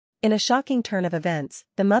In a shocking turn of events,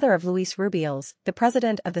 the mother of Luis Rubiales, the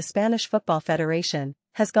president of the Spanish Football Federation,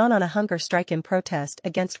 has gone on a hunger strike in protest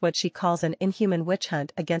against what she calls an inhuman witch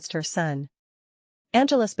hunt against her son.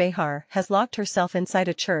 Ángeles Bejar has locked herself inside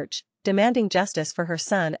a church, demanding justice for her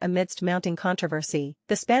son amidst mounting controversy.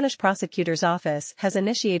 The Spanish prosecutor's office has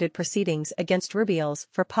initiated proceedings against Rubiales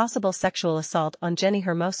for possible sexual assault on Jenni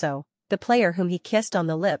Hermoso, the player whom he kissed on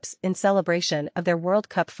the lips in celebration of their World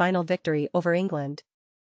Cup final victory over England.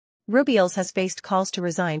 Rubiales has faced calls to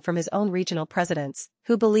resign from his own regional presidents,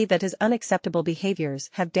 who believe that his unacceptable behaviors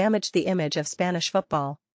have damaged the image of Spanish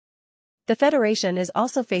football. The federation is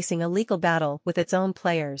also facing a legal battle with its own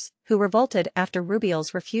players, who revolted after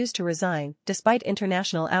Rubiales refused to resign despite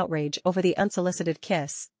international outrage over the unsolicited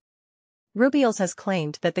kiss. Rubiales has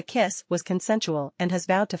claimed that the kiss was consensual and has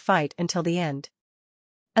vowed to fight until the end.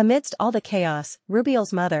 Amidst all the chaos,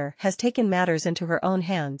 Rubiales' mother has taken matters into her own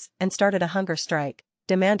hands and started a hunger strike,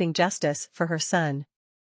 demanding justice for her son.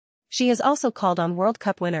 She has also called on World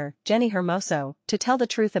Cup winner Jenni Hermoso to tell the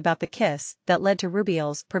truth about the kiss that led to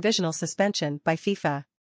Rubiales' provisional suspension by FIFA.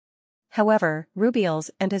 However, Rubiales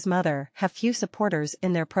and his mother have few supporters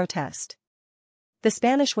in their protest. The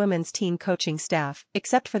Spanish women's team coaching staff,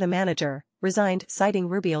 except for the manager, resigned citing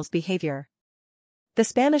Rubiales' behavior. The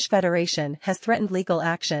Spanish Federation has threatened legal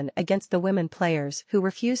action against the women players who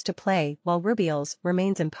refuse to play while Rubiales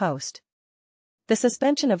remains in post. The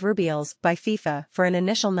suspension of Rubiales by FIFA for an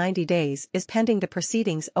initial 90 days is pending the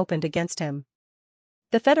proceedings opened against him.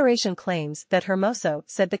 The federation claims that Hermoso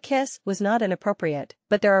said the kiss was not inappropriate,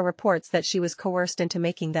 but there are reports that she was coerced into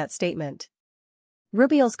making that statement.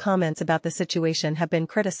 Rubiales' comments about the situation have been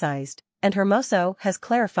criticized, and Hermoso has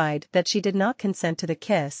clarified that she did not consent to the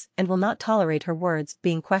kiss and will not tolerate her words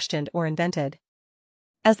being questioned or invented.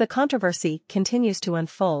 As the controversy continues to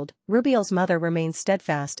unfold, Rubiales' mother remains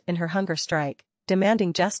steadfast in her hunger strike,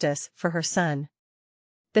 demanding justice for her son.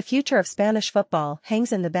 The future of Spanish football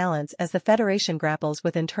hangs in the balance as the federation grapples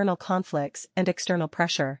with internal conflicts and external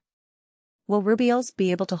pressure. Will Rubiales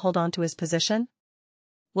be able to hold on to his position?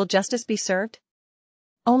 Will justice be served?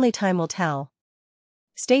 Only time will tell.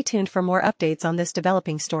 Stay tuned for more updates on this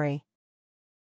developing story.